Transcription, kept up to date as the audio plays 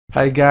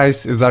Hi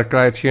guys, it's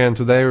Arclight here, and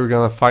today we're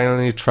gonna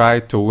finally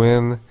try to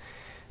win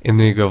in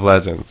League of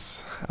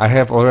Legends. I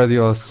have already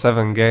lost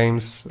 7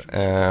 games,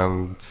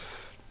 and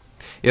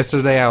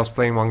yesterday I was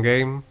playing one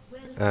game,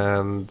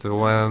 and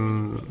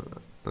when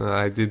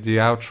I did the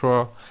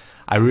outro,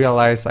 I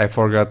realized I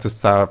forgot to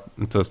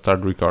start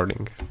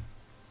recording.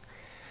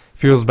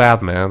 Feels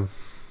bad, man.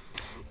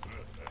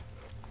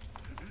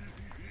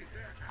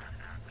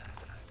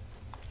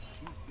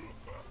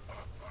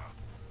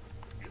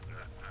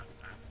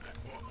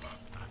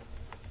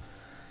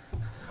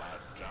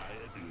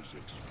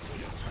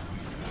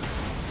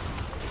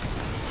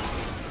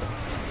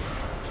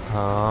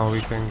 We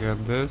can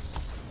get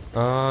this.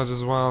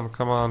 Just one.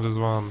 Come on, just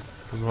one.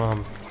 Just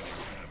one.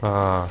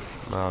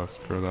 No,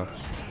 screw that.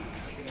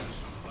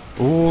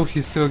 Ooh,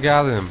 he still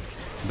got him.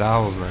 That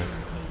was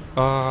nice.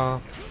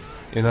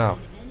 Enough.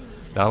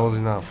 That was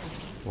enough.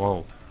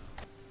 Whoa.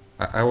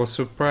 I was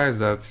surprised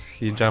that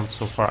he jumped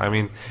so far. I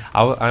mean,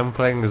 I'm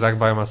playing Zac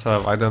by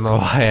myself. I don't know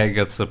why I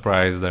got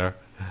surprised there.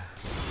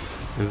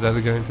 Is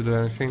that going to do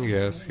anything?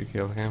 Yes, he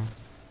killed him.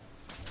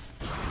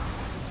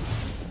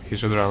 He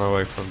should run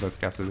away from that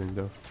Cassidin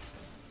though.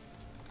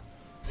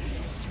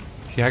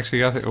 He actually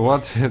got it.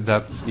 What?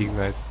 That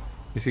ignite.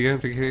 Is he going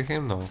to kill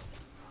him? No.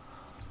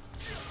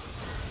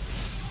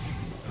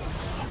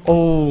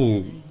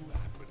 Oh!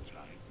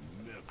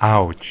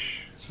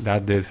 Ouch.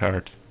 That did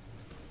hurt.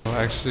 Well,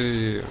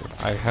 actually,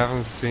 I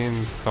haven't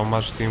seen so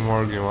much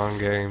teamwork in one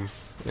game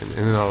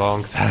in a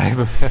long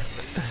time.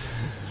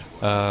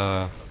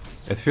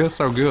 It feels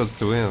so good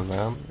to win,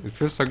 man. It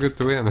feels so good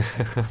to win.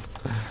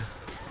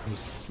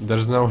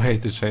 There's no way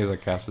to chase a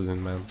Cassidin,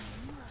 man.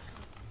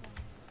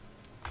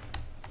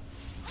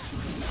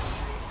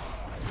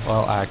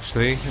 Well,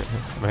 actually,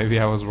 maybe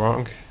I was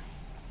wrong.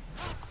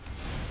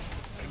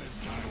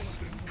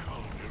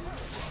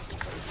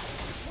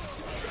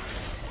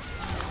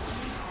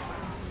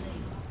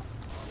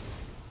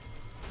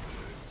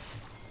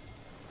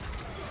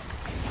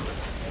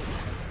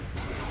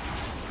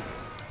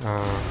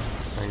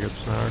 I get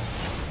snared.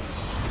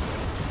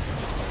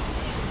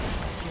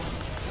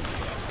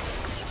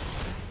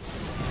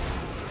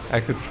 I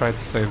could try to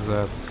save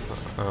that.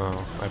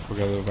 Oh, I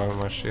forgot about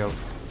my shield.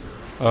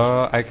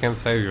 I can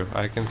save you.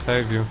 I can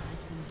save you.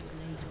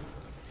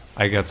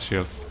 I got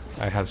shield.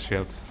 I had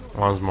shield.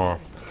 Once more.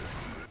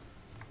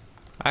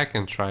 I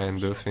can try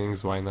and do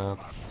things, why not?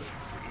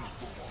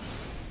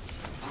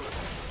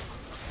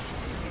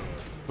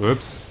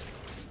 Whoops.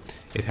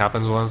 It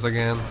happened once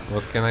again.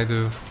 What can I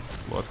do?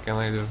 What can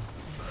I do?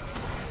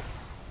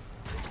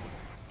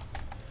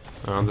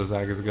 Oh, the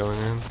Zag is going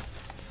in.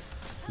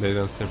 They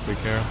don't simply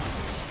care.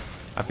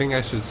 I think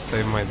I should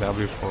save my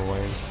W for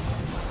Wayne.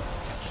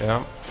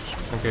 Yeah.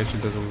 Okay, she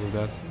doesn't need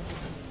that.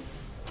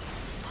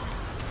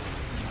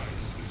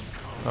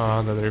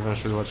 Oh, the Riven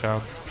should watch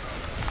out.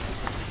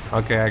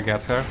 Okay, I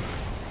got her.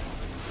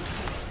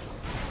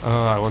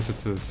 Oh, I wanted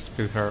to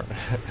speed her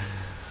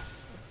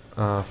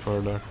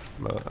further,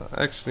 but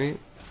actually,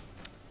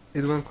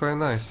 it went quite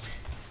nice.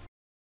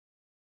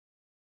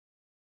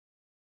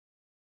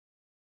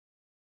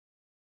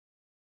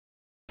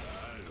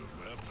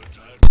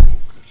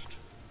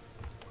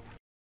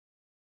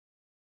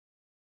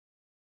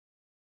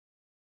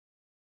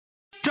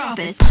 Drop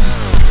it.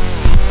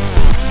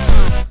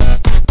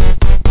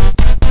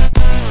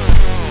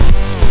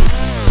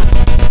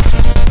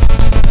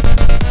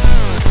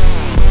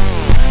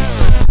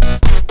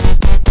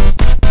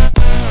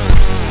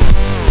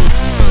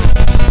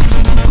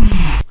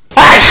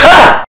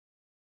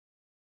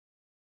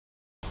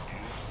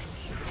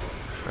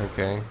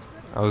 Okay,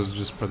 I was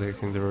just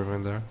protecting the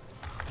Riven there.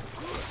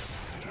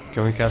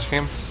 Can we catch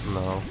him?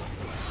 No.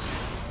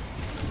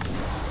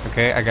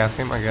 Okay, I got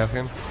him, I got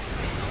him.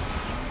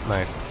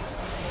 Nice.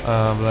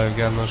 But I've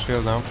got no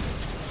shield now.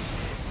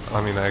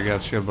 I mean, I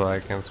got shield, but I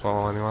can't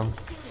swallow anyone.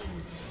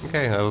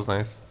 Okay, that was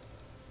nice.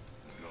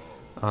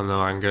 Oh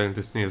no, I'm going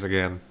to sneeze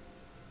again.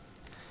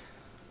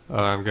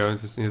 I'm going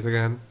to sneeze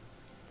again.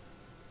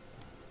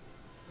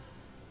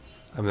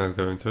 I'm not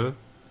going to.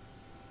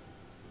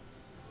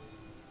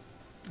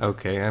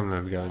 Okay, I'm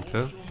not going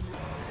to.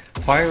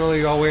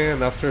 Finally a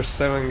win after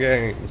 7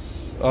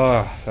 games.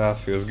 Oh, that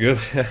feels good.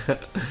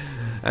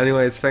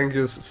 Anyways, thank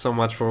you so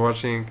much for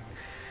watching.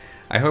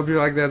 I hope you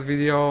liked that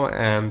video,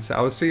 and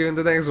I will see you in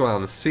the next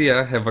one. See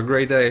ya, have a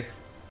great day.